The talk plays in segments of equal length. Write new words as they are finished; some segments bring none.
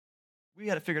We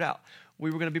had it figured out.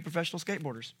 We were going to be professional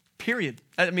skateboarders, period.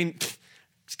 I mean,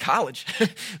 it's college. We're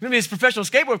going to be this professional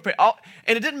skateboarder.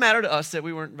 And it didn't matter to us that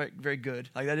we weren't very, very good.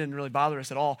 Like, that didn't really bother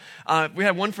us at all. We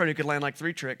had one friend who could land like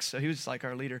 3 tricks, so he was like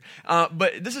our leader.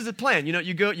 But this is the plan.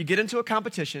 You get into a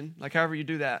competition, like however you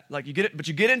do that. Like you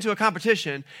get into a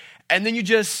competition, and then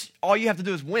all you have to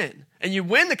do is win. And you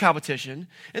win the competition,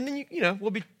 and then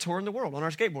we'll be touring the world on our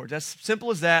skateboards. That's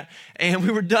simple as that. And we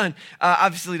were done.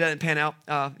 Obviously, that didn't pan out.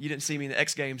 You didn't see me in the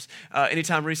X Games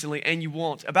anytime recently, and you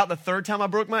won't. About the 3rd time I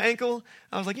broke my ankle,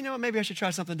 I was like, you know what? Maybe I should try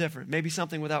something different. Maybe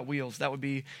something without wheels. That'd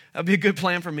be a good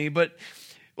plan for me. But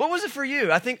what was it for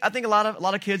you? I think a lot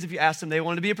of kids, if you ask them, they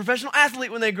wanted to be a professional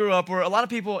athlete when they grew up, or a lot of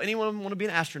people, anyone want to be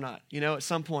an astronaut. At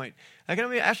some point. Am I going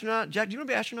to be an astronaut? Jack, do you want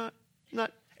to be an astronaut?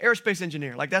 Not. Aerospace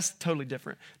engineer, like that's totally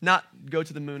different. Not go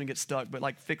to the moon and get stuck, but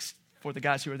like fix for the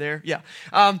guys who are there. Yeah.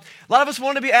 A lot of us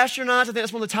wanted to be astronauts. I think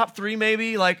that's one of the top 3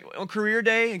 maybe. Like on career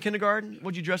day in kindergarten,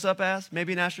 what'd you dress up as?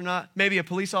 Maybe an astronaut, maybe a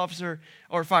police officer,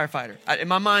 or a firefighter. In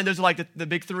my mind, those are like the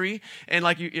big 3. And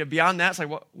like beyond that, it's like,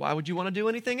 why would you want to do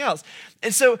anything else?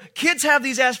 And so kids have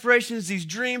these aspirations, these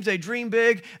dreams. They dream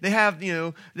big. They have,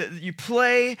 you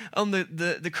play on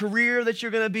the career that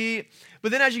you're going to be.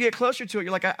 But then as you get closer to it,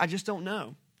 you're like, I just don't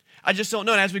know. I just don't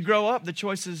know. And as we grow up, the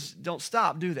choices don't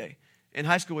stop, do they? In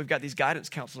high school, we've got these guidance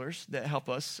counselors that help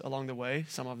us along the way,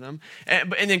 some of them.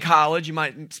 And in college, you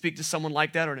might speak to someone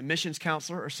like that, or an admissions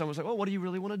counselor, or someone's like, what do you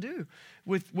really want to do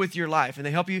with your life? And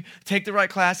they help you take the right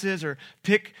classes or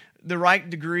pick the right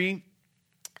degree.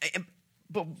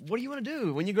 But what do you want to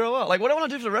do when you grow up? Like, what do I want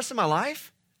to do for the rest of my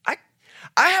life?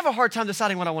 I have a hard time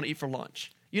deciding what I want to eat for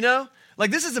lunch,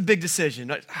 Like, this is a big decision.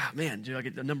 Like, man, do I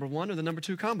get the number 1 or the number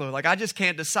 2 combo? Like, I just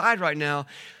can't decide right now.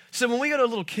 So when we go to a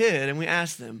little kid and we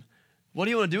ask them, what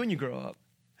do you want to do when you grow up?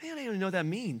 I don't even know what that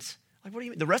means. Like, what do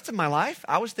you mean? The rest of my life,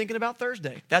 I was thinking about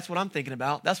Thursday. That's what I'm thinking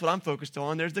about. That's what I'm focused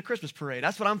on. There's the Christmas parade.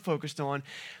 That's what I'm focused on.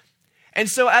 And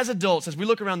so as adults, as we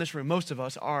look around this room, most of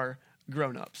us are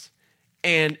grown-ups.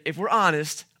 And if we're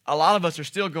honest, a lot of us are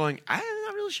still going, I'm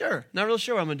not really sure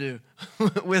what I'm going to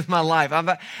do with my life.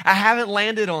 I haven't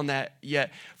landed on that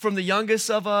yet. From the youngest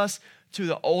of us to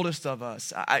the oldest of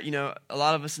us, a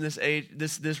lot of us in this age,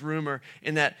 this room are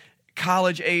in that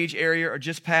college age area or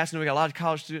just past. And we got a lot of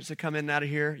college students that come in and out of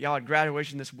here. Y'all had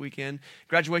graduation this weekend.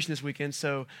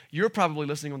 So you're probably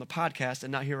listening on the podcast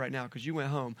and not here right now because you went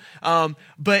home.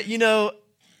 But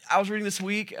I was reading this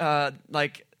week,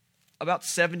 like about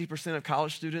 70% of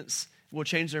college students will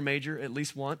change their major at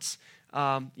least once,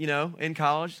 in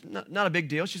college. Not a big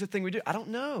deal. It's just a thing we do. I don't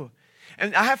know.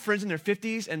 And I have friends in their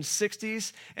 50s and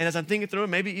 60s, and as I'm thinking through it,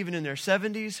 maybe even in their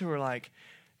 70s, who are like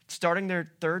starting their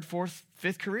 3rd, 4th,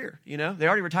 5th career. They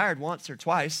already retired once or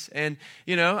twice, and,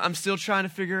 I'm still trying to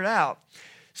figure it out.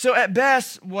 So at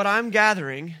best, what I'm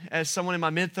gathering as someone in my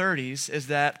mid-30s is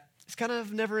that it's kind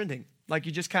of never ending. Like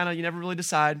you never really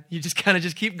decide. You just kind of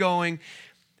just keep going.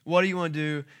 What do you want to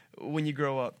do when you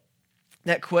grow up?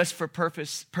 That quest for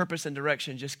purpose and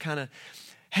direction just kind of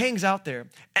hangs out there.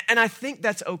 And I think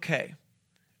that's okay.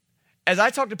 As I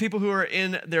talk to people who are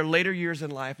in their later years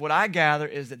in life, what I gather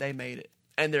is that they made it.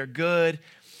 And they're good,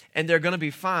 and they're going to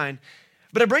be fine.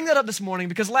 But I bring that up this morning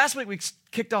because last week we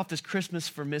kicked off this Christmas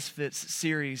for Misfits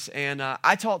series. And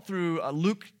I taught through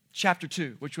Luke chapter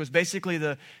 2, which was basically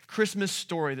the Christmas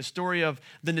story, the story of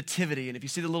the nativity. And if you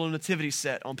see the little nativity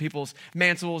set on people's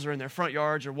mantles or in their front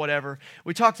yards or whatever,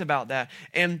 we talked about that.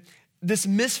 And this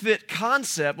misfit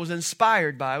concept was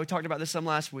inspired by, we talked about this some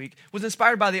last week, was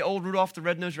inspired by the old Rudolph the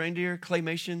Red-Nosed Reindeer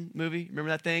claymation movie. Remember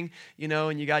that thing?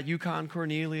 And you got Yukon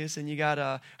Cornelius, and you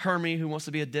got Hermie who wants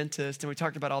to be a dentist, and we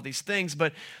talked about all these things.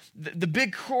 But the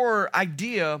big core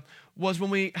idea was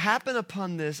when we happen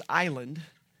upon this island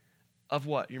of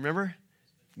what? You remember?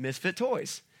 Misfit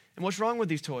toys. And what's wrong with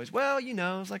these toys? Well,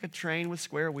 it's like a train with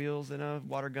square wheels and a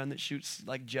water gun that shoots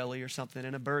like jelly or something,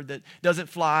 and a bird that doesn't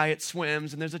fly, it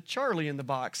swims, and there's a Charlie in the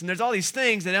box. And there's all these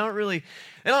things that don't really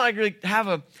have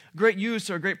a great use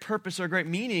or a great purpose or a great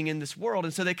meaning in this world.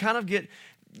 And so they kind of get,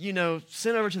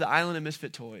 sent over to the island of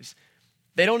misfit toys.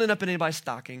 They don't end up in anybody's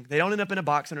stocking. They don't end up in a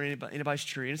box under anybody's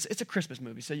tree. It's a Christmas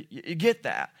movie, so you get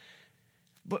that.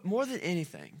 But more than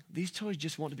anything, these toys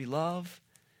just want to be loved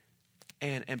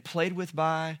and played with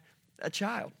by a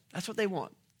child. That's what they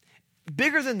want.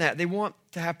 Bigger than that, they want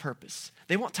to have purpose.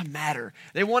 They want to matter.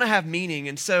 They want to have meaning.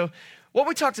 And so what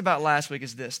we talked about last week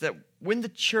is this, that when the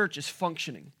church is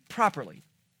functioning properly,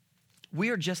 we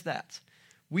are just that.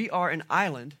 We are an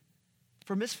island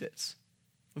for misfits.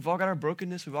 We've all got our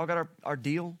brokenness. We've all got our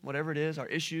deal, whatever it is, our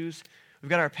issues. We've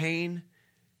got our pain.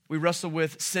 We wrestle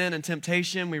with sin and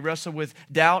temptation. We wrestle with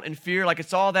doubt and fear. Like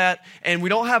it's all that, and we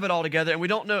don't have it all together, and we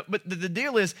don't know. But the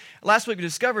deal is, last week we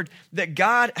discovered that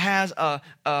God has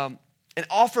an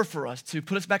offer for us to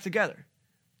put us back together,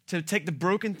 to take the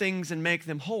broken things and make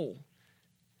them whole.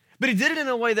 But he did it in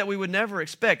a way that we would never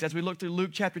expect. As we looked through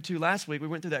Luke chapter 2 last week, we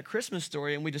went through that Christmas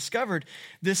story, and we discovered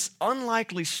this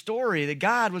unlikely story that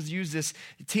God was used this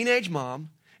teenage mom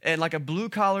and like a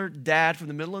blue-collar dad from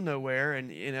the middle of nowhere,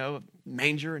 and,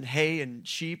 manger and hay and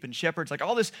sheep and shepherds, like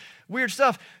all this weird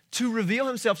stuff, to reveal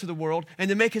himself to the world and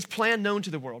to make his plan known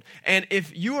to the world. And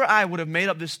if you or I would have made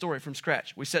up this story from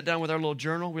scratch, we sat down with our little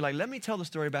journal, we're like, let me tell the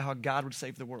story about how God would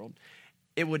save the world.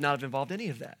 It would not have involved any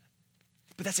of that.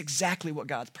 But that's exactly what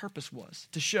God's purpose was,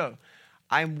 to show,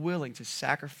 I'm willing to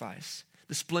sacrifice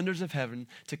the splendors of heaven,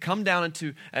 to come down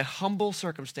into a humble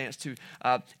circumstance, to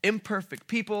imperfect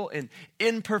people and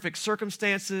imperfect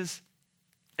circumstances,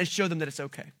 and show them that it's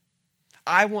okay.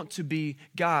 I want to be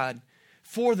God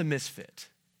for the misfit.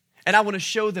 And I want to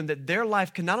show them that their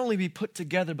life can not only be put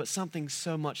together, but something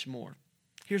so much more.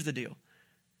 Here's the deal.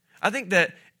 I think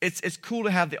that it's cool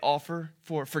to have the offer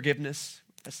for forgiveness.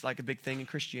 That's like a big thing in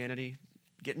Christianity.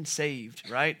 Getting saved,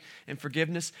 right? And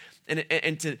forgiveness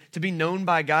and to be known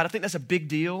by God. I think that's a big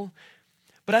deal.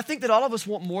 But I think that all of us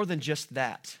want more than just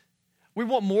that. We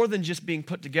want more than just being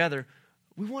put together.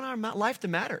 We want our life to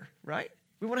matter, right?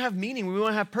 We want to have meaning. We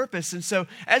want to have purpose. And so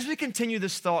as we continue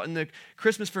this thought in the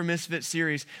Christmas for Misfit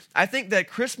series, I think that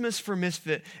Christmas for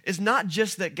Misfit is not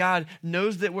just that God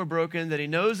knows that we're broken, that he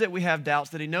knows that we have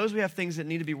doubts, that he knows we have things that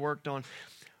need to be worked on,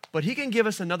 but he can give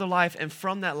us another life, and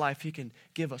from that life, he can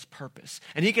give us purpose.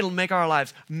 And he can make our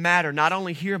lives matter, not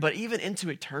only here, but even into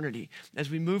eternity as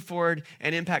we move forward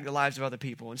and impact the lives of other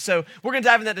people. And so we're going to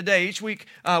dive into that today. Each week,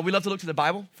 we love to look to the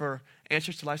Bible for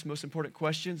answers to life's most important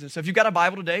questions. And so if you've got a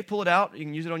Bible today, pull it out. You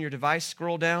can use it on your device,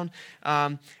 scroll down.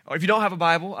 Or if you don't have a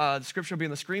Bible, the scripture will be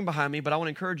on the screen behind me, but I want to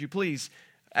encourage you, please,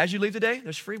 as you leave today,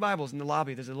 there's free Bibles in the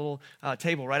lobby. There's a little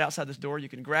table right outside this door. You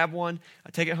can grab one,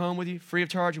 take it home with you, free of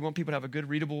charge. We want people to have a good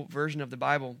readable version of the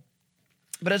Bible.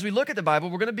 But as we look at the Bible,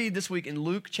 we're going to be this week in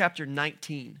Luke chapter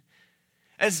 19.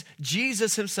 As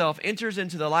Jesus himself enters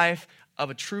into the life of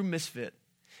a true misfit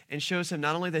and shows him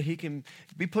not only that he can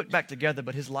be put back together,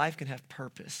 but his life can have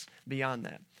purpose beyond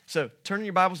that. So turn in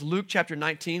your Bibles, Luke chapter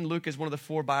 19. Luke is one of the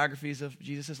 4 biographies of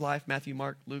Jesus' life. Matthew,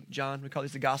 Mark, Luke, John. We call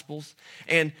these the Gospels.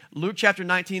 And Luke chapter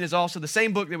 19 is also the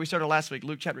same book that we started last week,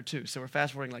 Luke chapter 2. So we're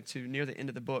fast forwarding to near the end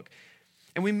of the book.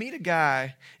 And we meet a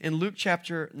guy in Luke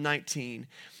chapter 19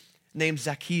 named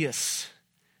Zacchaeus.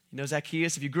 You know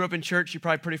Zacchaeus? If you grew up in church, you're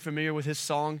probably pretty familiar with his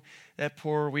song, That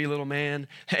Poor Wee Little Man.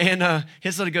 And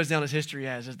his sort of goes down as history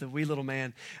as the wee little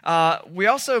man. We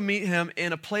also meet him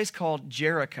in a place called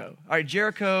Jericho. All right,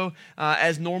 Jericho,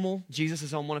 as normal, Jesus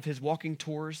is on one of his walking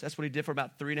tours. That's what he did for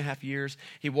about 3.5 years.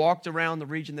 He walked around the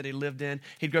region that he lived in.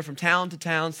 He'd go from town to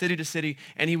town, city to city,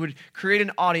 and he would create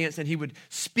an audience, and he would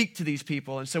speak to these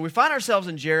people. And so we find ourselves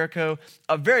in Jericho,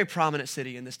 a very prominent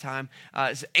city in this time.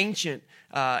 It's an ancient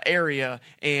area,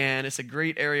 and it's a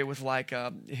great area with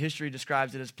history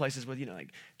describes it as places with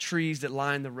trees that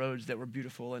line the roads that were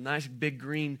beautiful, and nice big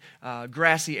green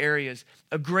grassy areas.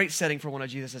 A great setting for one of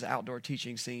Jesus' outdoor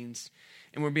teaching scenes.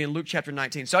 And we're being Luke chapter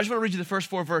 19. So I just want to read you the first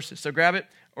 4 verses. So grab it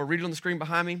or read it on the screen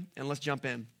behind me, and let's jump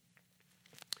in.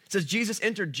 It says, Jesus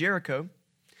entered Jericho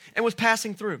and was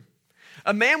passing through.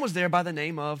 A man was there by the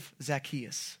name of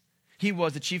Zacchaeus. He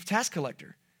was the chief tax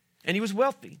collector, and he was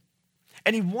wealthy.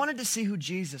 And he wanted to see who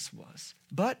Jesus was.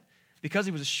 But because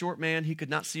he was a short man, he could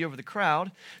not see over the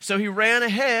crowd. So he ran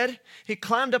ahead. He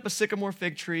climbed up a sycamore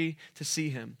fig tree to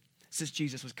see him, since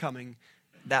Jesus was coming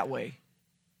that way.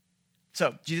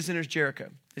 So Jesus enters Jericho.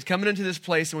 He's coming into this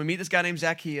place, and we meet this guy named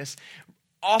Zacchaeus.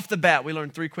 Off the bat, we learn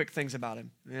 3 quick things about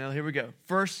him. Here we go.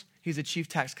 First, he's a chief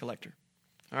tax collector.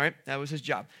 All right, that was his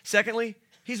job. Secondly,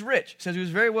 he's rich. Says he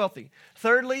was very wealthy.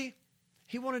 Thirdly,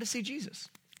 he wanted to see Jesus.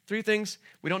 3 things.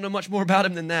 We don't know much more about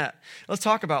him than that. Let's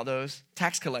talk about those.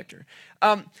 Tax collector.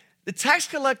 The tax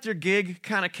collector gig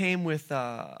kind of came with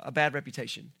a bad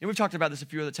reputation. And we've talked about this a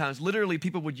few other times. Literally,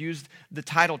 people would use the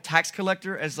title tax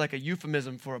collector as like a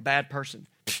euphemism for a bad person.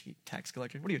 Tax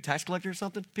collector? What are you, a tax collector or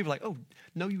something? People are like, oh,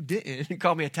 no, you didn't.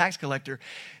 Call me a tax collector.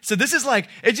 So this is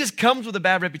it just comes with a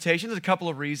bad reputation. There's a couple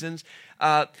of reasons.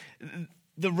 The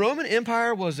Roman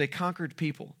Empire was a conquered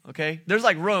people, okay? There's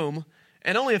Rome,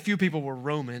 and only a few people were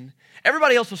Roman.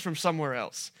 Everybody else was from somewhere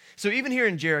else. So even here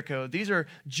in Jericho, these are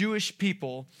Jewish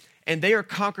people, and they are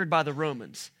conquered by the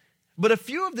Romans. But a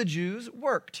few of the Jews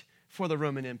worked for the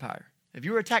Roman Empire. If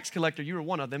you were a tax collector, you were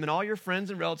one of them, and all your friends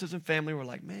and relatives and family were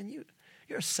like, man,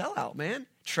 you're a sellout, man.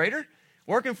 Traitor.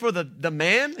 Working for the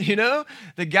man,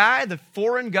 the guy, the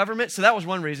foreign government. So that was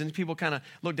one reason people kind of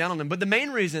looked down on them. But the main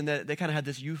reason that they kind of had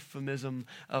this euphemism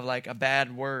of like a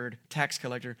bad word, tax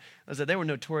collector, was that they were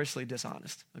notoriously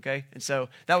dishonest, okay? And so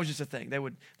that was just a thing. They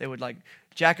would like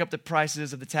jack up the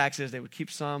prices of the taxes. They would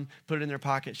keep some, put it in their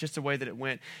pockets, just the way that it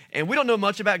went. And we don't know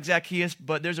much about Zacchaeus,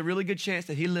 but there's a really good chance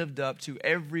that he lived up to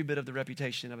every bit of the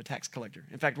reputation of a tax collector.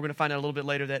 In fact, we're going to find out a little bit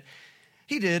later that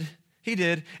he did.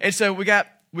 And so we got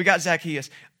Zacchaeus.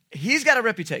 He's got a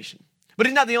reputation, but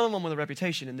he's not the only one with a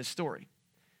reputation in this story.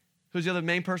 Who's the other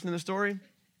main person in the story?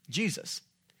 Jesus.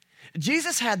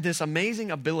 Jesus had this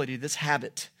amazing ability, this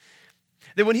habit,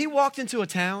 that when he walked into a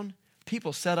town,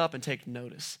 people set up and took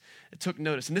notice.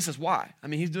 And this is why. I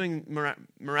mean, he's doing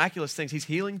miraculous things. He's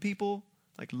healing people,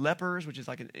 like lepers, which is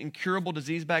like an incurable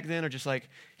disease back then, are just like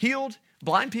healed.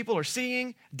 Blind people are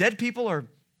seeing. Dead people are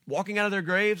walking out of their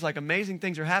graves. Like amazing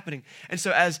things are happening. And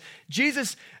so as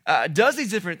Jesus does these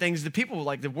different things, the people,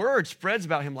 like the word spreads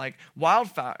about him like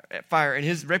wildfire, and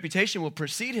his reputation will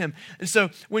precede him. And so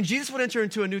when Jesus would enter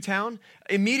into a new town,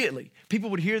 immediately people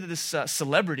would hear that this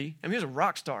celebrity, I mean, he was a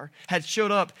rock star, had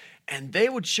showed up, and they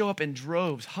would show up in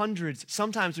droves, hundreds,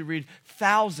 sometimes we read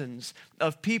thousands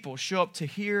of people show up to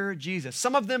hear Jesus.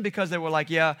 Some of them because they were like,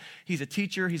 yeah, he's a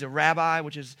teacher, he's a rabbi,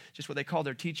 which is just what they call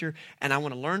their teacher, and I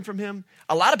want to learn from him.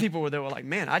 A lot of people were like,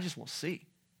 man, I just want to see.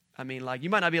 I mean, like, you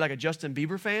might not be like a Justin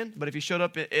Bieber fan, but if you showed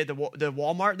up at the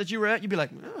Walmart that you were at, you'd be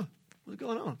like, oh, what's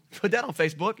going on? Put that on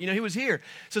Facebook. He was here.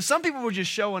 So some people were just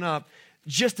showing up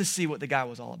just to see what the guy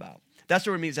was all about. That's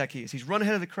where we meet Zacchaeus. He's run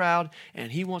ahead of the crowd,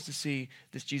 and he wants to see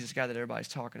this Jesus guy that everybody's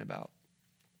talking about.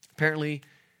 Apparently,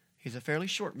 he's a fairly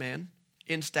short man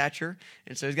in stature,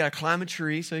 and so he's got to climb a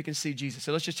tree so he can see Jesus.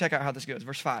 So let's just check out how this goes.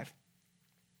 Verse 5.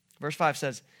 Verse 5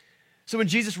 says, so when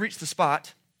Jesus reached the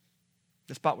spot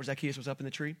where Zacchaeus was up in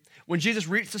the tree, when Jesus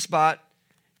reached the spot,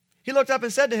 he looked up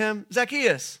and said to him,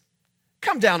 Zacchaeus,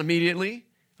 come down immediately,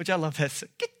 which I love that.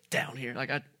 Get down here. Like,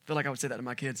 I feel like I would say that to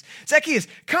my kids. Zacchaeus,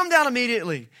 come down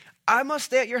immediately. I must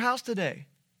stay at your house today.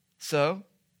 So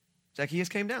Zacchaeus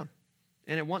came down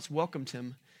and at once welcomed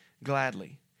him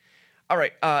gladly. All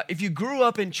right, if you grew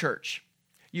up in church,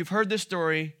 you've heard this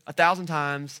story 1,000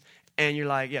 times, and you're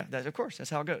like, yeah, of course, that's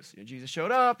how it goes. Jesus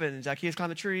showed up, and Zacchaeus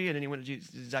climbed the tree, and then he went to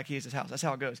Zacchaeus' house. That's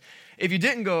how it goes. If you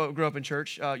didn't grow up in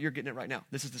church, you're getting it right now.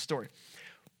 This is the story.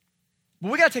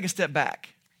 But we got to take a step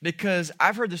back, because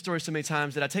I've heard this story so many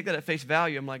times that I take that at face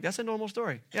value. I'm like, that's a normal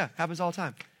story. Yeah, happens all the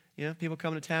time. People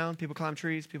come to town, people climb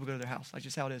trees, people go to their house. That's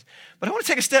just how it is. But I want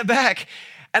to take a step back,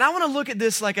 and I want to look at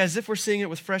this like as if we're seeing it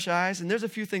with fresh eyes, and there's a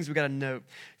few things we got to note.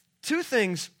 Two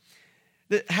things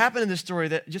that happen in this story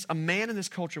that just a man in this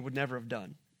culture would never have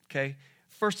done, okay?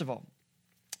 First of all,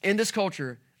 in this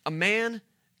culture, a man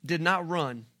did not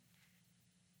run.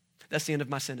 That's the end of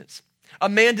my sentence. A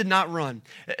man did not run.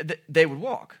 They would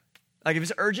walk. Like if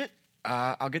it's urgent,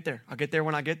 I'll get there. I'll get there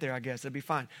when I get there, I guess. It'll be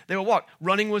fine. They will walk.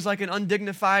 Running was like an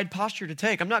undignified posture to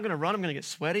take. I'm not going to run. I'm going to get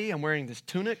sweaty. I'm wearing this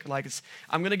tunic.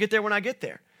 I'm going to get there when I get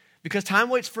there because time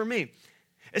waits for me,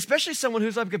 especially someone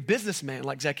who's like a businessman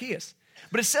like Zacchaeus.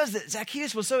 But it says that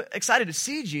Zacchaeus was so excited to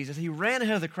see Jesus, he ran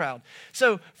ahead of the crowd.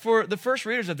 So for the first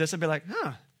readers of this, I'd be like,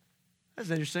 that's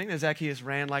interesting that Zacchaeus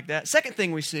ran like that. Second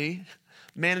thing we see,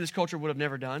 man in this culture would have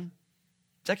never done,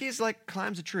 Zacchaeus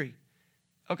climbs a tree.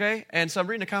 Okay, and so I'm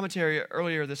reading a commentary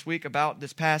earlier this week about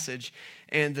this passage,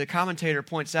 and the commentator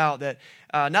points out that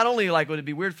not only would it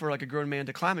be weird for a grown man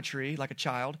to climb a tree like a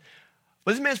child,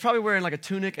 but this man's probably wearing a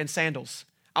tunic and sandals.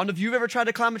 I don't know if you've ever tried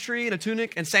to climb a tree in a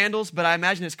tunic and sandals, but I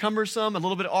imagine it's cumbersome, a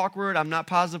little bit awkward. I'm not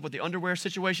positive what the underwear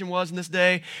situation was in this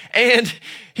day. And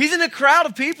he's in a crowd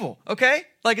of people, okay?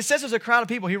 It says there's a crowd of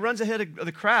people. He runs ahead of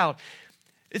the crowd.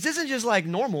 This isn't just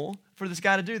normal for this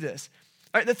guy to do this.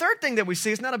 All right, the third thing that we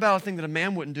see, it's not about a thing that a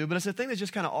man wouldn't do, but it's a thing that's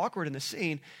just kind of awkward in the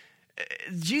scene.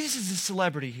 Jesus is a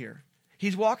celebrity here.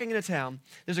 He's walking into town.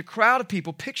 There's a crowd of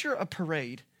people. Picture a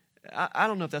parade. I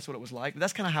don't know if that's what it was like, but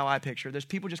that's kind of how I picture it. There's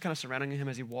people just kind of surrounding him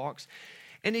as he walks.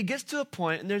 And he gets to a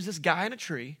point, and there's this guy in a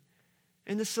tree,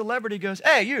 and the celebrity goes,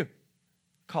 hey, you,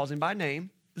 calls him by name,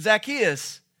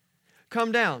 Zacchaeus,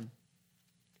 come down.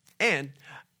 And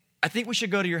I think we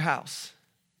should go to your house.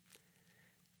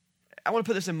 I want to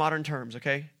put this in modern terms,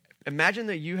 okay? Imagine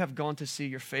that you have gone to see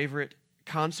your favorite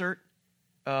concert,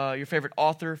 your favorite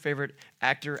author, favorite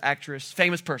actor, actress,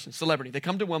 famous person, celebrity. They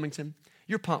come to Wilmington.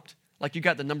 You're pumped. You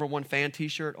got the #1 fan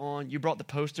t-shirt on. You brought the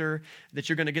poster that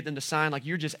you're going to get them to sign.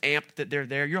 You're just amped that they're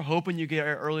there. You're hoping you get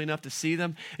there early enough to see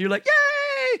them. And you're like,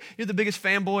 yay! You're the biggest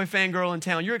fanboy, fangirl in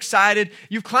town. You're excited.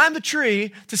 You've climbed the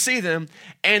tree to see them.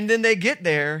 And then they get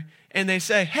there and they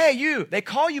say, hey, you. They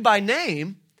call you by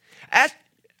name.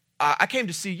 I came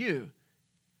to see you.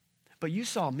 but you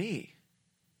saw me.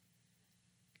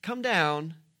 Come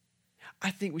down. I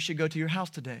think we should go to your house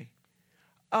today.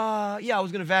 Yeah, I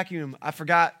was going to vacuum. I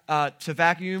forgot to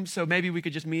vacuum, so maybe we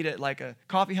could just meet at like a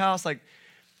coffee house. Like,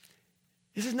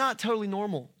 this is not totally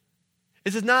normal.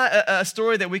 This is not a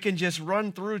story that we can just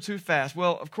run through too fast.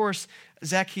 Well, of course,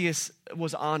 Zacchaeus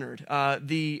was honored.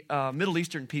 The Middle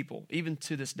Eastern people, even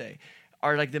to this day,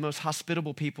 are like the most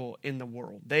hospitable people in the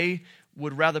world. They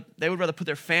would rather put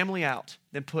their family out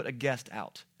than put a guest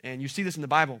out. And you see this in the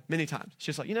Bible many times. It's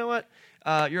just like, you know what?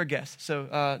 You're a guest.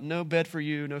 So no bed for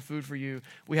you, no food for you.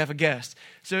 We have a guest.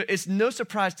 So it's no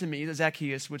surprise to me that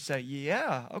Zacchaeus would say,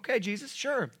 yeah, okay, Jesus,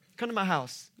 sure. Come to my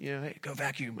house. You know, hey, go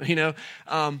vacuum. You know,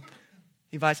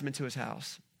 he invites him into his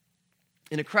house.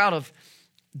 In a crowd of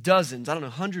dozens, I don't know,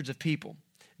 hundreds of people,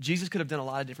 Jesus could have done a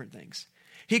lot of different things.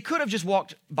 He could have just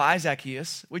walked by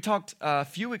Zacchaeus. We talked a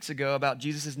few weeks ago about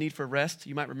Jesus' need for rest.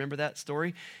 You might remember that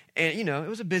story. And, you know, it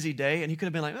was a busy day, and he could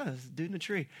have been like, oh, there's a dude in a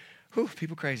tree. Whew,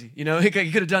 people crazy. You know, he could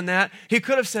have done that. He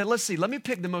could have said, let's see, let me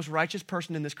pick the most righteous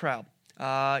person in this crowd.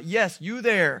 Yes, you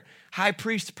there, high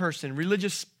priest person,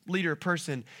 religious leader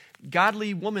person,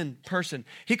 godly woman person.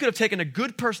 He could have taken a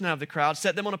good person out of the crowd,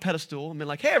 set them on a pedestal, and been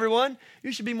like, hey, everyone,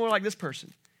 you should be more like this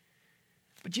person.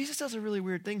 But Jesus does a really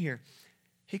weird thing here.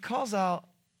 He calls out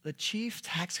the chief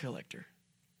tax collector.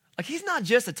 Like, he's not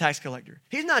just a tax collector.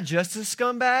 He's not just a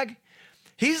scumbag.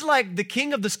 He's like the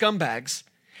king of the scumbags,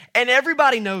 and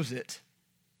everybody knows it.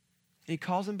 And he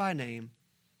calls him by name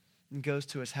and goes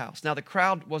to his house. Now, the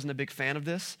crowd wasn't a big fan of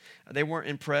this. They weren't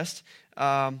impressed.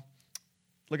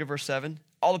 Look at verse 7.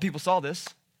 All the people saw this,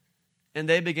 and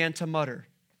they began to mutter,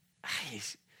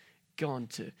 he's going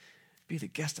to be the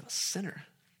guest of a sinner.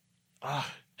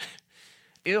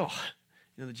 Ew.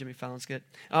 You know the Jimmy Fallon skit?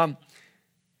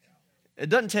 It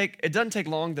doesn't take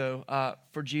long, though,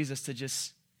 for Jesus to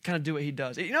just kind of do what he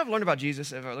does. You know, I've learned about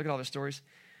Jesus, if I look at all the stories,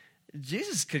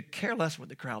 Jesus could care less what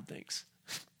the crowd thinks.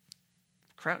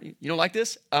 Crowd, you don't like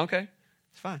this? Okay,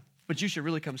 it's fine. But you should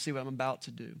really come see what I'm about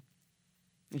to do.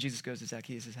 And Jesus goes to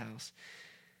Zacchaeus' house.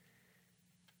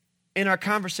 In our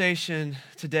conversation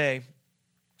today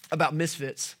about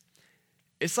misfits,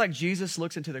 it's like Jesus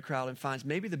looks into the crowd and finds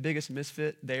maybe the biggest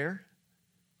misfit there.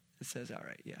 It says, all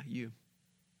right, yeah,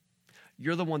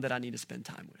 you're the one that I need to spend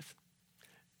time with.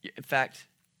 In fact,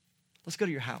 let's go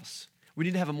to your house. We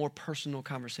need to have a more personal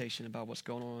conversation about what's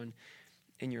going on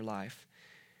in your life.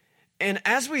 And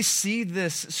as we see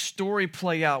this story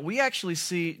play out, we actually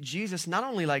see Jesus not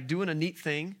only like doing a neat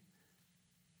thing,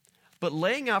 but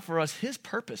laying out for us his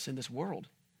purpose in this world.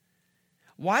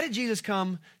 Why did Jesus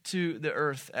come to the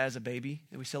earth as a baby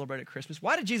that we celebrate at Christmas?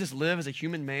 Why did Jesus live as a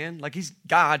human man? Like, he's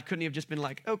God. Couldn't he have just been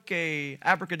like, okay,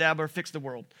 abracadabra, fix the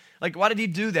world? Like, why did he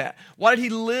do that? Why did he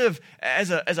live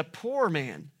as a poor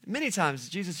man? Many times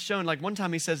Jesus is shown, like one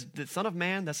time he says, the Son of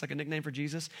Man, that's like a nickname for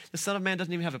Jesus. The Son of Man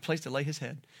doesn't even have a place to lay his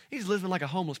head. He's living like a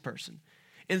homeless person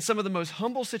in some of the most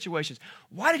humble situations.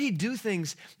 Why did he do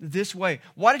things this way?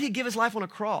 Why did he give his life on a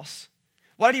cross?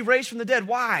 Why did he raise from the dead?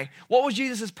 Why? What was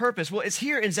Jesus' purpose? Well, it's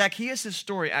here in Zacchaeus'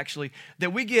 story, actually,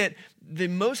 that we get the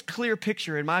most clear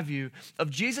picture, in my view,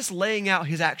 of Jesus laying out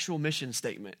his actual mission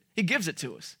statement. He gives it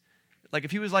to us. Like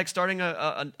if he was like starting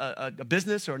a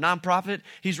business or a nonprofit,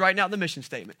 he's writing out the mission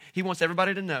statement. He wants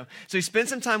everybody to know. So he spends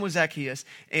some time with Zacchaeus,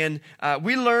 and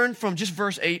we learn from just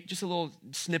verse 8, just a little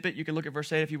snippet. You can look at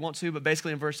verse 8 if you want to, but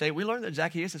basically in verse 8, we learn that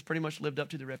Zacchaeus has pretty much lived up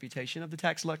to the reputation of the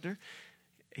tax collector.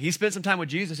 He spent some time with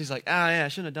Jesus. He's like, yeah, I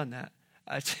shouldn't have done that.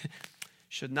 I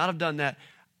should not have done that.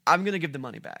 I'm going to give the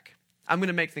money back. I'm going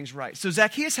to make things right. So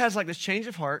Zacchaeus has like this change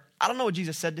of heart. I don't know what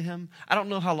Jesus said to him. I don't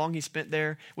know how long he spent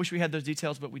there. Wish we had those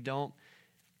details, but we don't.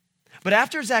 But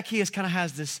after Zacchaeus kind of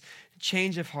has this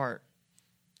change of heart,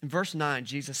 in verse 9,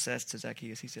 Jesus says to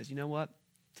Zacchaeus, he says, you know what?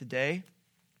 Today,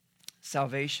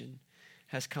 salvation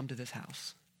has come to this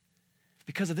house.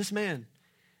 Because of this man.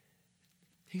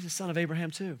 He's the son of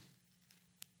Abraham too.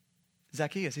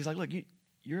 Zacchaeus, he's like, look,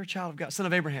 you're a child of God. Son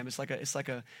of Abraham, it's like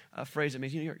a phrase that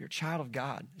means you're a child of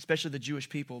God, especially the Jewish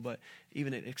people, but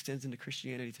even it extends into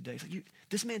Christianity today. It's like,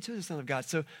 this man too is the son of God.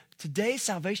 So today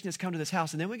salvation has come to this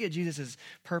house. And then we get Jesus'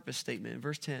 purpose statement in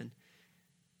verse 10.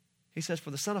 He says, for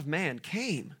the Son of Man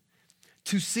came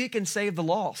to seek and save the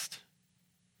lost.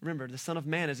 Remember, the Son of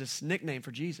Man is this nickname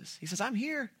for Jesus. He says, I'm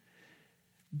here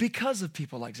because of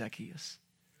people like Zacchaeus,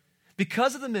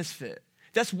 because of the misfit.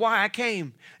 That's why I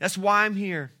came. That's why I'm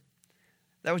here.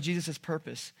 That was Jesus'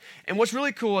 purpose. And what's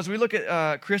really cool is we look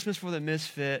at Christmas for the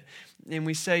misfit and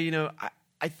we say, you know,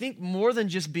 I think more than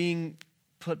just being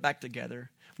put back together,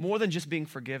 more than just being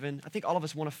forgiven, I think all of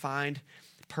us want to find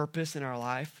purpose in our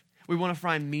life. We want to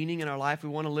find meaning in our life. We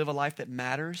want to live a life that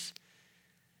matters.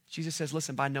 Jesus says,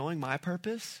 listen, by knowing my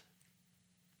purpose,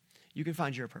 you can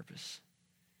find your purpose.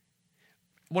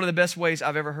 One of the best ways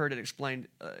I've ever heard it explained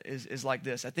is like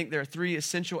this. I think there are 3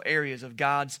 essential areas of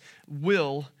God's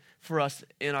will for us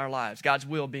in our lives. God's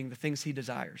will being the things he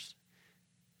desires.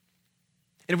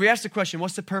 And if we ask the question,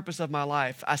 what's the purpose of my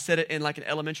life? I said it in like an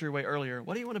elementary way earlier.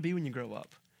 What do you want to be when you grow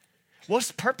up? What's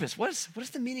the purpose? What is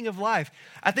the meaning of life?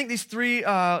 I think these 3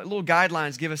 little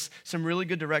guidelines give us some really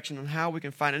good direction on how we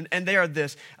can find it. And they are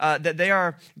this, that they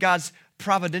are God's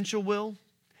providential will,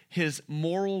 his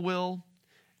moral will,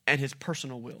 and his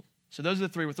personal will. So those are the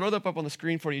 3. We'll throw them up on the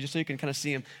screen for you just so you can kind of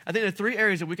see them. I think there are 3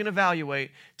 areas that we can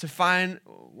evaluate to find,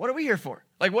 what are we here for?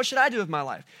 Like, what should I do with my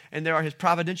life? And there are his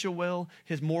providential will,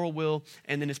 his moral will,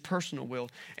 and then his personal will.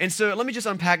 And so let me just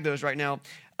unpack those right now.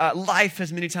 Life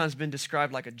has many times been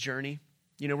described like a journey.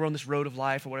 You know, we're on this road of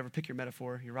life or whatever, pick your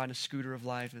metaphor. You're riding a scooter of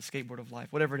life, a skateboard of life,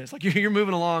 whatever it is. Like you're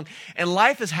moving along and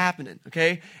life is happening,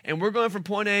 okay? And we're going from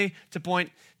point A to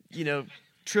point,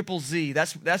 triple Z.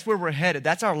 That's where we're headed.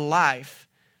 That's our life.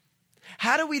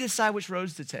 How do we decide which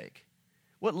roads to take?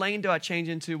 What lane do I change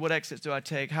into? What exits do I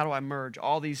take? How do I merge?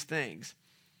 All these things.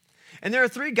 And there are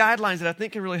 3 guidelines that I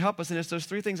think can really help us, and it's those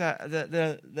 3 things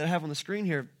that I have on the screen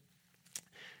here.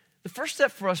 The first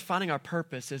step for us finding our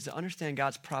purpose is to understand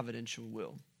God's providential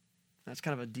will. That's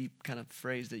kind of a deep kind of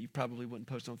phrase that you probably wouldn't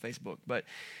post on Facebook, but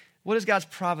what is God's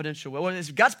providential will? What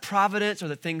is God's providence are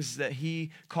the things that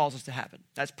he calls us to happen.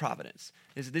 That's providence.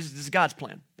 This is God's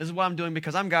plan. This is what I'm doing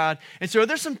because I'm God. And so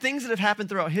there's some things that have happened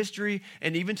throughout history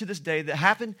and even to this day that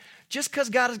happen just because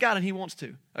God is God and he wants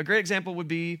to. A great example would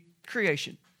be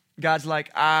creation. God's like,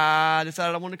 I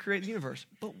decided I want to create the universe.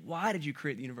 But why did you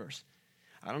create the universe?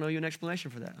 I don't know you an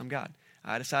explanation for that. I'm God.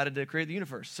 I decided to create the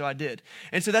universe, so I did.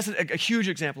 And so that's a huge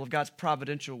example of God's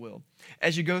providential will.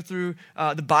 As you go through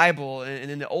the Bible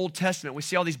and in the Old Testament, we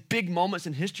see all these big moments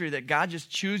in history that God just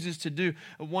chooses to do.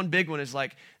 One big one is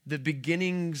like the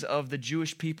beginnings of the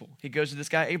Jewish people. He goes to this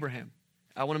guy, Abraham.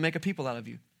 I want to make a people out of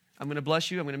you. I'm going to bless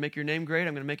you. I'm going to make your name great.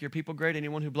 I'm going to make your people great.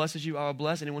 Anyone who blesses you, I will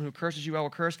bless. Anyone who curses you, I will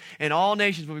curse. And all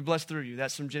nations will be blessed through you.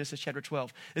 That's from Genesis chapter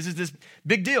 12. This is this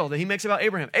big deal that he makes about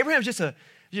Abraham. Abraham's just a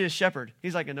shepherd.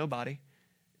 He's like a nobody.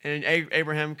 And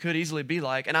Abraham could easily be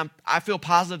like, and I feel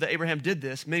positive that Abraham did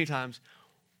this many times.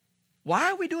 Why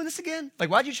are we doing this again?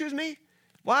 Like, why'd you choose me?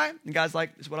 Why? And God's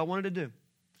like, it's what I wanted to do.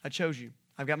 I chose you.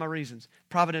 I've got my reasons.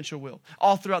 Providential will.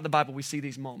 All throughout the Bible, we see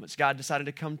these moments. God decided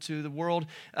to come to the world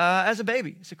as a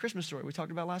baby. It's a Christmas story we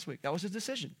talked about last week. That was his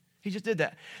decision. He just did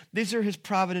that. These are his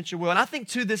providential will. And I think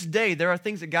to this day, there are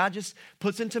things that God just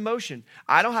puts into motion.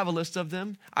 I don't have a list of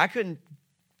them. I couldn't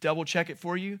double check it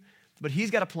for you, but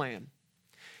he's got a plan.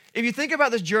 If you think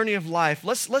about this journey of life,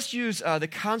 let's use the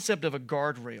concept of a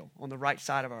guardrail on the right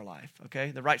side of our life,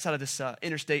 okay? The right side of this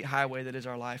interstate highway that is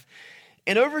our life.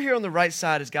 And over here on the right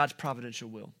side is God's providential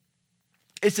will.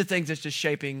 It's the things that's just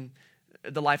shaping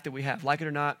the life that we have. Like it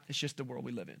or not, it's just the world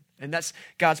we live in. And that's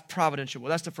God's providential will.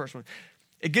 That's the first one.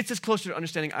 It gets us closer to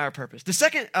understanding our purpose. The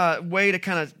second way to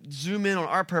kind of zoom in on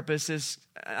our purpose is,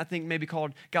 I think, maybe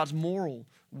called God's moral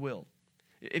will.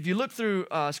 If you look through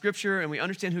Scripture and we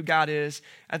understand who God is,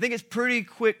 I think it's pretty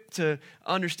quick to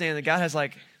understand that God has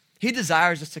he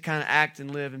desires us to kind of act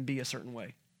and live and be a certain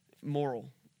way. Moral.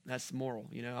 That's moral.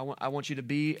 I want you to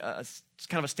be kind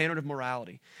of a standard of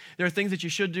morality. There are things that you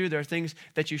should do. There are things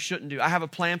that you shouldn't do. I have a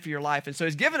plan for your life. And so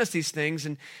he's given us these things.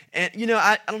 And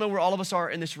I don't know where all of us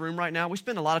are in this room right now. We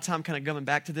spend a lot of time kind of going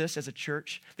back to this as a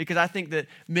church because I think that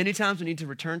many times we need to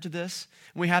return to this.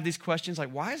 And we have these questions like,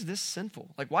 why is this sinful?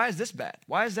 Like, why is this bad?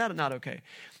 Why is that not okay?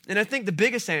 And I think the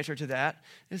biggest answer to that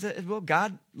is that, well,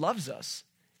 God loves us.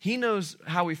 He knows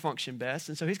how we function best.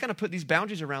 And so he's kind of put these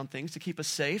boundaries around things to keep us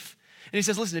safe. And he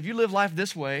says, listen, if you live life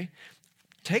this way,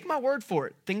 take my word for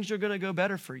it. Things are going to go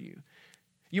better for you.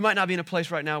 You might not be in a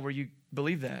place right now where you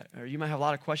believe that, or you might have a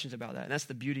lot of questions about that. And that's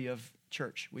the beauty of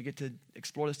church. We get to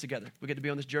explore this together. We get to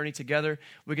be on this journey together.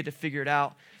 We get to figure it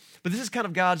out. But this is kind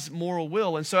of God's moral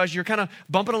will. And so as you're kind of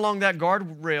bumping along that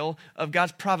guardrail of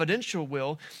God's providential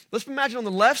will, let's imagine on the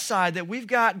left side that we've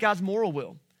got God's moral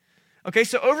will. Okay,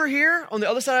 so over here on the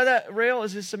other side of that rail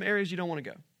is just some areas you don't want to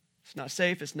go. It's not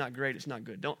safe, it's not great, it's not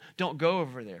good. Don't go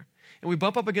over there. And we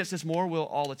bump up against this moral will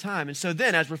all the time. And so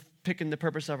then as we're picking the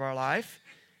purpose of our life,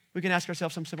 we can ask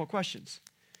ourselves some simple questions.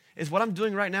 Is what I'm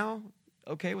doing right now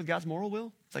okay with God's moral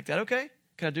will? Is that okay?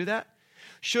 Can I do that?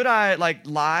 Should I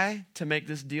lie to make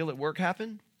this deal at work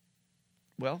happen?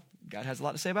 Well, God has a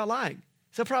lot to say about lying.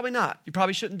 So probably not. You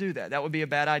probably shouldn't do that. That would be a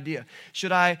bad idea.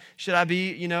 Should I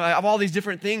be, I have all these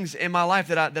different things in my life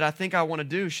that I think I want to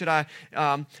do. Should I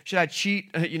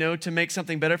cheat, to make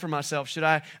something better for myself? Should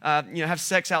I, have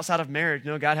sex outside of marriage?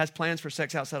 No, God has plans for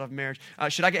sex outside of marriage.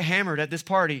 Should I get hammered at this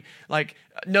party?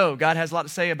 No, God has a lot to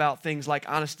say about things like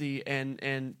honesty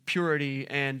and purity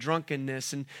and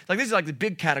drunkenness. And these are the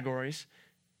big categories.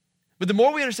 But the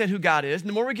more we understand who God is, and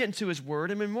the more we get into his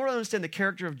word, and the more we understand the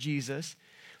character of Jesus,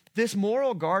 this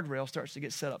moral guardrail starts to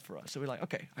get set up for us. So we're like,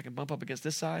 okay, I can bump up against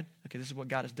this side. Okay, this is what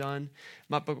God has done.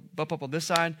 Bump up on this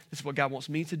side. This is what God wants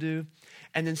me to do.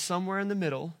 And then somewhere in the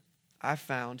middle, I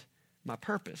found my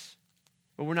purpose.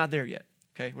 But we're not there yet.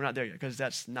 Okay, we're not there yet because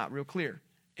that's not real clear.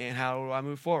 And how do I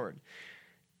move forward?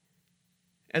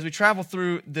 As we travel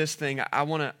through this thing, I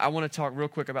want to talk real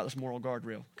quick about this moral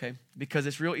guardrail, okay? Because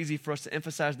it's real easy for us to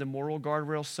emphasize the moral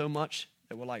guardrail so much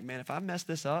that we're like, man, if I mess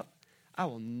this up, I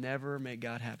will never make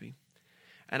God happy.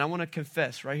 And I want to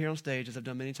confess right here on stage, as I've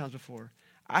done many times before,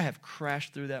 I have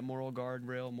crashed through that moral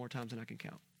guardrail more times than I can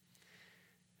count.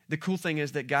 The cool thing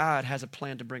is that God has a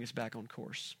plan to bring us back on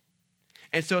course.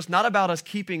 And so it's not about us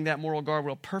keeping that moral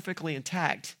guardrail perfectly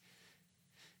intact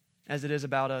as it is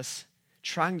about us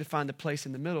trying to find the place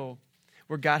in the middle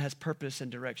where God has purpose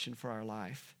and direction for our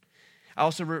life. I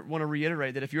also want to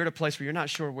reiterate that if you're at a place where you're not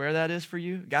sure where that is for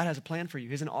you, God has a plan for you.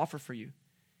 He has an offer for you.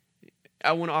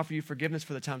 I want to offer you forgiveness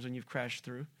for the times when you've crashed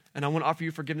through. And I want to offer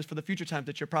you forgiveness for the future times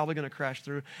that you're probably going to crash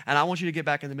through. And I want you to get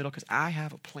back in the middle because I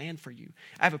have a plan for you.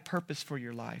 I have a purpose for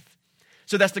your life.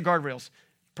 So that's the guardrails.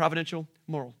 Providential,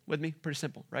 moral. With me? Pretty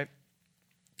simple, right?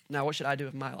 Now, what should I do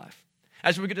with my life?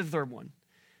 As we get to the third one,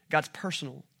 God's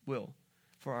personal will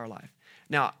for our life.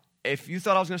 Now, if you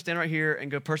thought I was going to stand right here and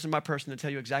go person by person and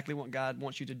tell you exactly what God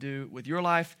wants you to do with your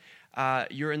life,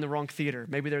 you're in the wrong theater.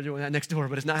 Maybe they're doing that next door,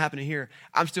 but it's not happening here.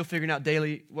 I'm still figuring out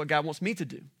daily what God wants me to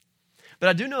do. But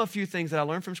I do know a few things that I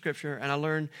learned from Scripture, and I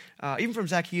learned even from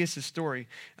Zacchaeus' story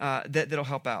that'll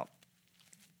help out.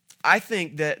 I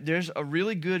think that there's a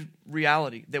really good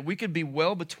reality that we could be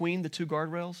well between the two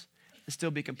guardrails and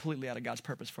still be completely out of God's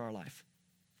purpose for our life.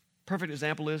 Perfect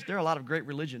example is there are a lot of great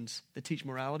religions that teach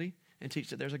morality and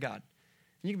teach that there's a God.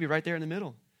 And you can be right there in the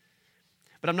middle.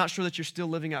 But I'm not sure that you're still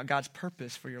living out God's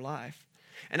purpose for your life.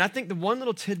 And I think the one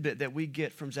little tidbit that we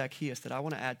get from Zacchaeus that I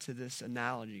want to add to this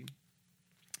analogy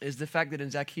is the fact that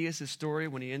in Zacchaeus' story,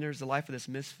 when he enters the life of this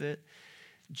misfit,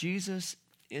 Jesus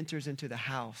enters into the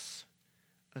house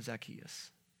of Zacchaeus.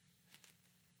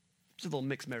 It's a little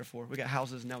mixed metaphor. We got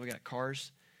houses and now we got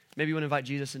cars. Maybe you want to invite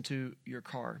Jesus into your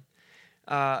car.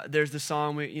 There's the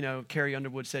song, Carrie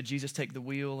Underwood said, Jesus take the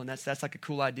wheel, and that's like a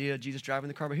cool idea, Jesus driving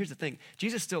the car. But here's the thing,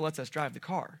 Jesus still lets us drive the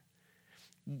car.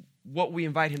 What we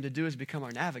invite him to do is become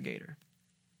our navigator.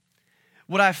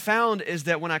 What I've found is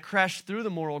that when I crash through the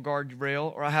moral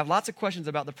guardrail, or I have lots of questions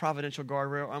about the providential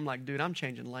guardrail, I'm like, dude, I'm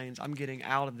changing lanes. I'm getting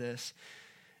out of this.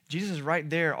 Jesus is right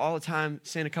there all the time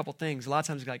saying a couple things. A lot of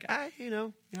times he's like, I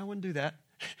wouldn't do that.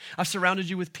 I've surrounded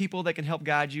you with people that can help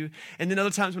guide you. And then other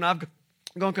times when I've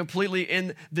gone completely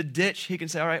in the ditch, he can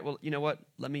say, all right, well, you know what?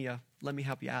 Let me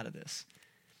help you out of this.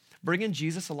 Bringing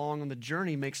Jesus along on the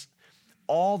journey makes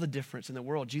all the difference in the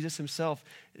world. Jesus himself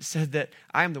said that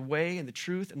I am the way and the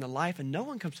truth and the life, and no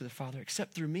one comes to the Father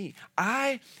except through me.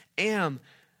 I am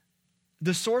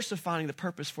the source of finding the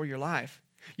purpose for your life.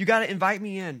 You got to invite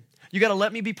me in. You got to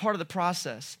let me be part of the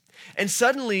process. And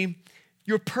suddenly,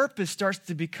 your purpose starts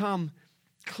to become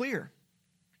clear.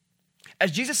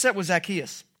 As Jesus said with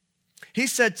Zacchaeus, he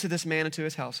said to this man and to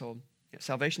his household,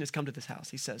 salvation has come to this house.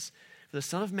 He says, for the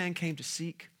Son of Man came to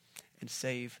seek and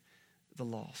save the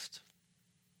lost.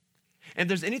 And if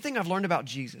there's anything I've learned about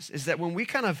Jesus is that when we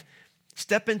kind of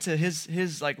step into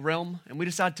his realm and we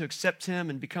decide to accept him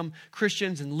and become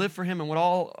Christians and live for him and what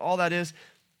all that is,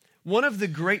 one of the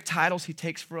great titles he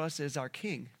takes for us is our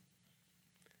King.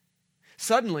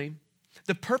 Suddenly,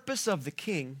 the purpose of the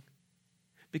King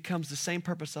becomes the same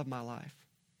purpose of my life.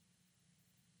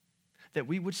 That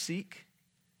we would seek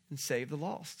and save the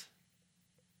lost.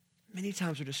 Many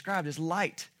times we're described as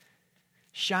light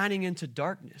shining into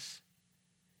darkness.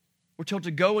 We're told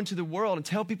to go into the world and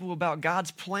tell people about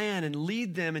God's plan and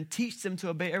lead them and teach them to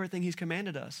obey everything he's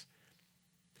commanded us.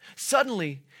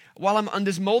 Suddenly, while I'm on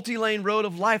this multi-lane road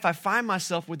of life, I find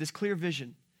myself with this clear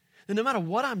vision that no matter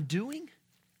what I'm doing,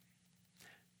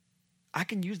 I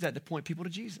can use that to point people to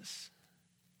Jesus.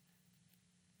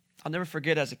 I'll never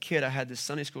forget as a kid, I had this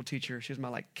Sunday school teacher. She was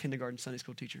my kindergarten Sunday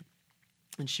school teacher.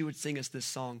 And she would sing us this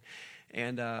song.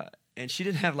 And she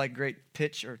didn't have great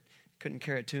pitch or couldn't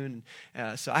carry a tune.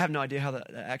 So I have no idea how the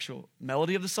actual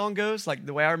melody of the song goes.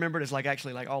 The way I remember it is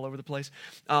actually all over the place.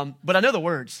 But I know the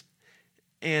words.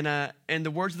 And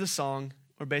the words of the song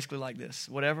were basically like this.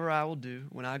 Whatever I will do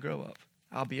when I grow up,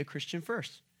 I'll be a Christian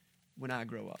first when I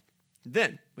grow up.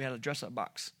 Then we had a dress-up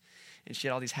box, and she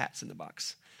had all these hats in the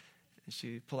box. And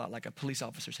she'd pull out like a police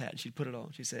officer's hat, and she'd put it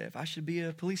on. She'd say, if I should be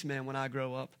a policeman when I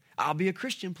grow up, I'll be a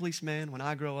Christian policeman when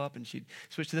I grow up. And she'd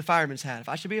switch to the fireman's hat. If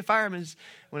I should be a fireman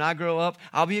when I grow up,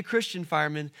 I'll be a Christian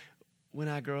fireman when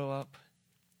I grow up.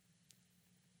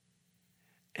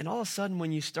 And all of a sudden,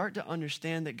 when you start to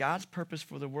understand that God's purpose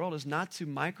for the world is not to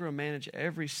micromanage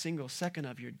every single second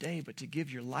of your day, but to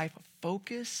give your life a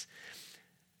focus,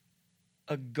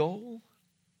 a goal,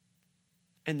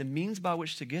 and the means by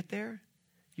which to get there,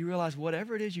 you realize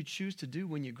whatever it is you choose to do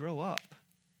when you grow up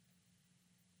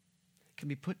can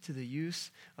be put to the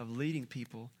use of leading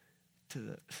people to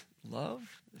the love,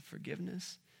 the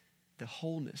forgiveness, the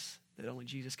wholeness that only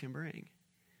Jesus can bring.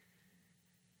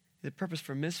 The purpose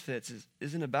for Misfits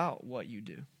isn't about what you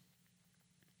do.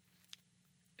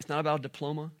 It's not about a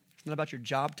diploma. It's not about your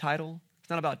job title.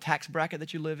 It's not about a tax bracket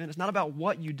that you live in. It's not about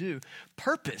what you do.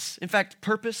 Purpose. In fact,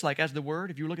 purpose, like as the word,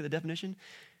 if you look at the definition,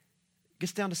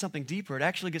 gets down to something deeper. It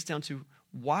actually gets down to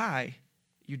why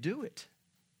you do it.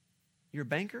 You're a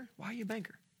banker? Why are you a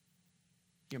banker?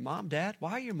 Your mom, dad?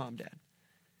 Why are you a mom, dad?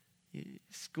 You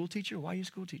school teacher? Why are you a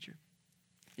school teacher?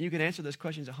 And you can answer those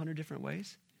questions 100 different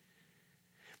ways.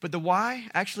 But the why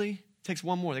actually takes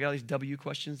one more. They got all these W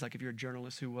questions, like if you're a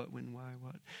journalist, who, what, when, why,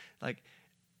 what. Like,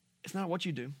 it's not what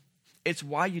you do. It's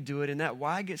why you do it, and that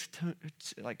why gets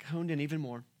honed in even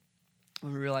more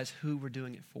when we realize who we're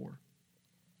doing it for.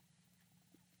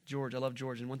 George, I love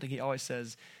George, and one thing he always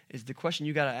says is the question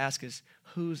you got to ask is,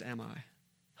 whose am I?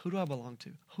 Who do I belong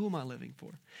to? Who am I living for?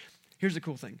 Here's the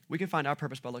cool thing. We can find our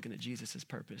purpose by looking at Jesus'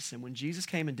 purpose. And when Jesus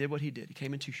came and did what he did, he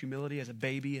came into humility as a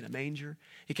baby in a manger.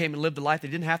 He came and lived a life that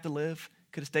he didn't have to live.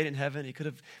 Could have stayed in heaven. He could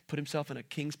have put himself in a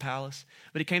king's palace.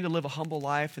 But he came to live a humble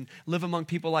life and live among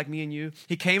people like me and you.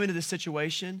 He came into this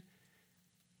situation.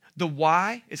 The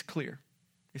why is clear.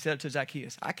 He said it to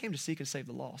Zacchaeus. I came to seek and save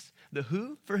the lost. The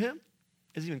who for him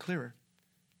is even clearer.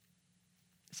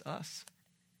 It's us.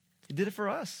 He did it for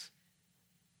us.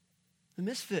 The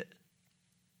misfit.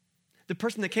 The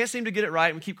person that can't seem to get it right,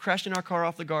 and we keep crashing our car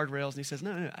off the guardrails, and he says,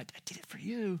 no, I did it for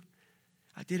you.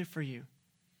 I did it for you.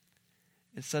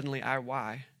 And suddenly our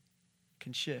why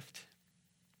can shift.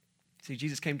 See,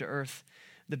 Jesus came to earth,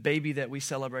 the baby that we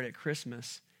celebrate at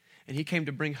Christmas, and he came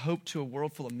to bring hope to a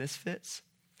world full of misfits.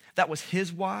 That was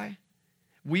his why.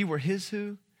 We were his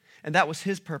who, and that was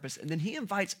his purpose. And then he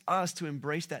invites us to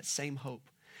embrace that same hope.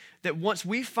 That once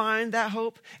we find that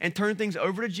hope and turn things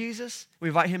over to Jesus, we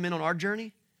invite him in on our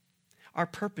journey, our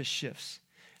purpose shifts.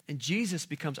 And Jesus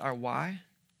becomes our why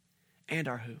and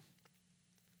our who.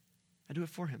 I do it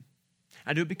for him.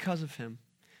 I do it because of him.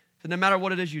 So no matter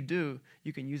what it is you do,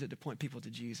 you can use it to point people to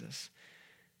Jesus.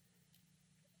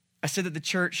 I said that the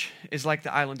church is like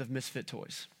the island of misfit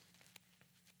toys.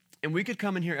 And we could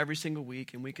come in here every single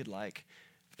week and we could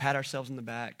pat ourselves in the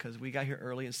back because we got here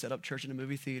early and set up church in a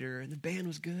movie theater and the band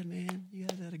was good, man. You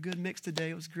guys had a good mix today.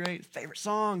 It was great. Favorite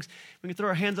songs. We can throw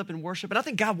our hands up in worship. And I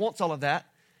think God wants all of that.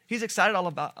 He's excited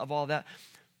of all of that.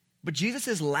 But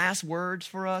Jesus' last words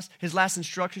for us, his last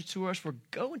instructions to us were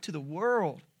go into the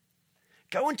world.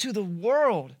 Go into the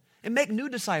world and make new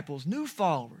disciples, new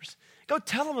followers. Go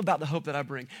tell them about the hope that I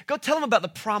bring. Go tell them about the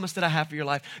promise that I have for your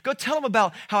life. Go tell them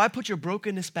about how I put your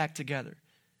brokenness back together.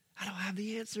 I don't have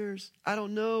the answers. I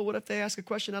don't know. What if they ask a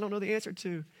question I don't know the answer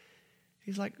to?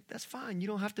 He's like, that's fine. You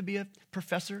don't have to be a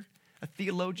professor, a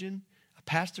theologian, a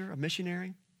pastor, a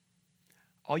missionary.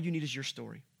 All you need is your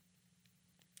story.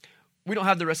 We don't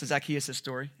have the rest of Zacchaeus'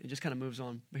 story. It just kind of moves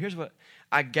on. But here's what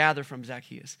I gather from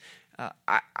Zacchaeus.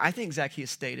 I think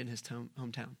Zacchaeus stayed in his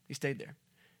hometown. He stayed there.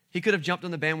 He could have jumped on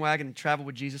the bandwagon and traveled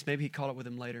with Jesus. Maybe he caught up with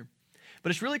him later. But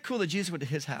it's really cool that Jesus went to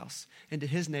his house and to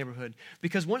his neighborhood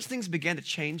because once things began to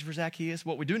change for Zacchaeus,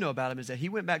 what we do know about him is that he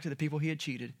went back to the people he had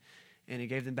cheated and he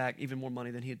gave them back even more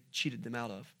money than he had cheated them out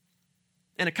of.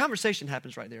 And a conversation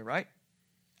happens right there, right?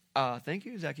 Thank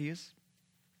you, Zacchaeus.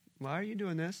 Why are you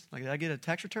doing this? Did I get a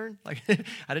tax return? I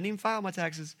didn't even file my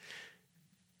taxes.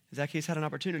 Zacchaeus had an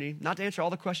opportunity not to answer all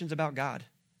the questions about God,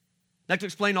 not to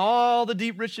explain all the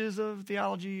deep riches of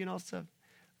theology and all that stuff.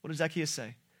 What did Zacchaeus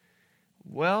say?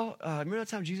 Well, remember that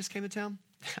time Jesus came to town?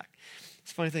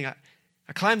 It's a funny thing.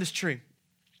 I climbed this tree,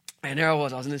 and there I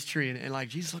was in this tree, and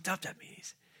Jesus looked up at me.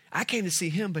 I came to see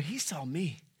him, but he saw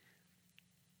me.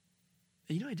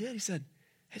 And you know what he did? He said,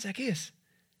 hey, Zacchaeus,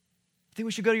 I think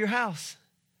we should go to your house.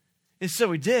 And so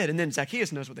we did, and then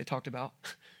Zacchaeus knows what they talked about.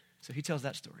 So he tells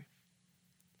that story.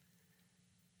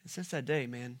 And since that day,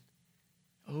 man,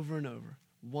 over and over,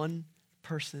 one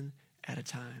person at a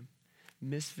time,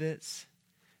 misfits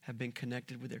have been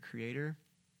connected with their Creator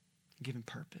give him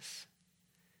purpose.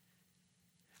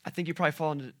 I think you probably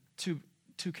fall into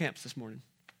two camps this morning.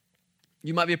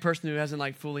 You might be a person who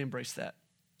hasn't fully embraced that.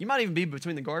 You might even be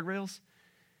between the guardrails.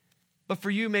 But for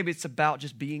you, maybe it's about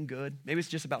just being good. Maybe it's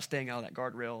just about staying out of that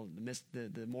guardrail,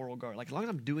 the moral guard. As long as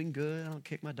I'm doing good, I don't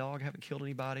kick my dog, I haven't killed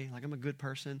anybody, I'm a good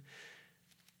person.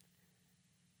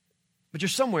 But you're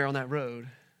somewhere on that road,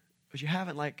 but you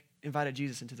haven't invited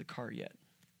Jesus into the car yet.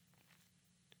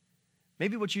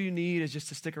 Maybe what you need is just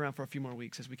to stick around for a few more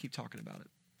weeks as we keep talking about it.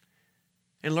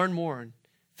 And learn more and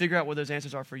figure out what those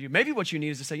answers are for you. Maybe what you need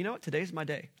is to say, you know what, today's my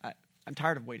day. I'm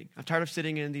tired of waiting. I'm tired of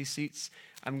sitting in these seats.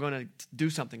 I'm going to do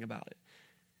something about it.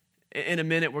 In a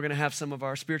minute, we're going to have some of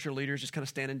our spiritual leaders just kind of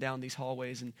standing down these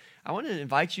hallways. And I want to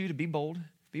invite you to be bold,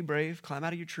 be brave, climb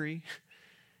out of your tree,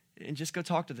 and just go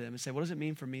talk to them and say, what does it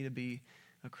mean for me to be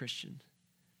a Christian?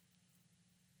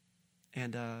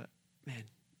 And, man,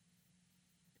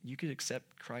 you could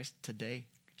accept Christ today,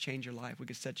 change your life. We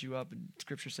could set you up. And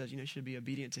Scripture says, you should be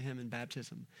obedient to him in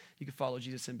baptism. You could follow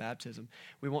Jesus in baptism.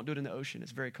 We won't do it in the ocean.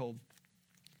 It's very cold.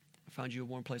 Found you a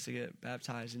warm place to get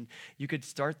baptized. And you could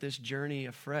start this journey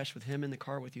afresh with him in the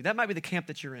car with you. That might be the camp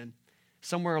that you're in,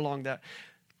 somewhere along that.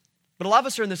 But a lot of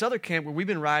us are in this other camp where we've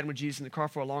been riding with Jesus in the car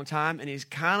for a long time, and he's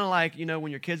kind of like,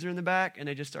 when your kids are in the back and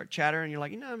they just start chattering, and you're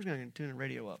like, I'm just going to tune the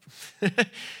radio up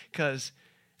because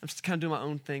I'm just kind of doing my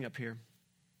own thing up here.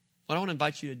 What I want to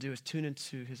invite you to do is tune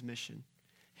into his mission,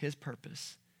 his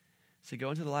purpose. So go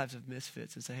into the lives of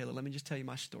Misfits and say, hey, let me just tell you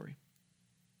my story.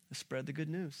 Let's spread the good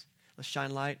news. Let's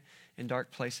shine light in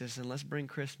dark places, and let's bring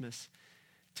Christmas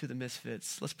to the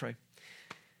Misfits. Let's pray.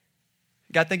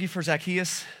 God, thank you for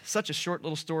Zacchaeus. Such a short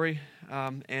little story,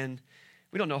 and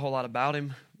we don't know a whole lot about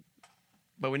him,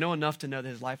 but we know enough to know that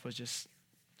his life was just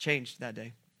changed that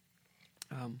day.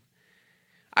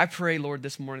 I pray, Lord,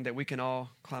 this morning that we can all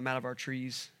climb out of our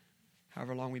trees,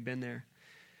 however long we've been there,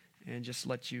 and just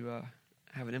let you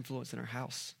have an influence in our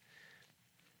house.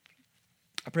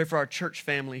 I pray for our church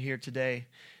family here today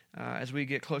as we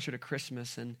get closer to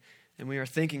Christmas and we are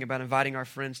thinking about inviting our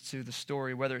friends to the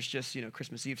story, whether it's just,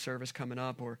 Christmas Eve service coming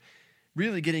up or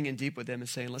really getting in deep with them and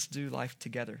saying, let's do life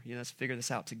together. Let's figure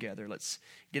this out together. Let's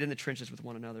get in the trenches with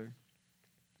one another.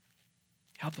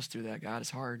 Help us do that, God. It's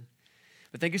hard.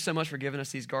 But thank you so much for giving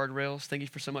us these guardrails. Thank you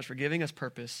so much for giving us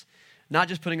purpose, not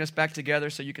just putting us back together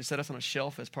so you can set us on a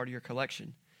shelf as part of your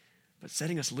collection, but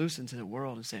setting us loose into the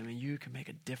world and saying, you can make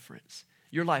a difference.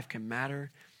 Your life can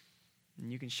matter,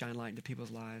 and you can shine light into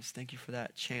people's lives. Thank you for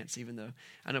that chance, even though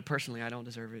I know personally I don't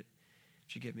deserve it.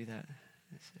 But you give me that.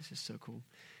 It's just so cool.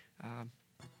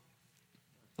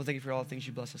 Well, thank you for all the things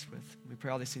you bless us with. We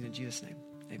pray all these things in Jesus' name.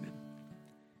 Amen.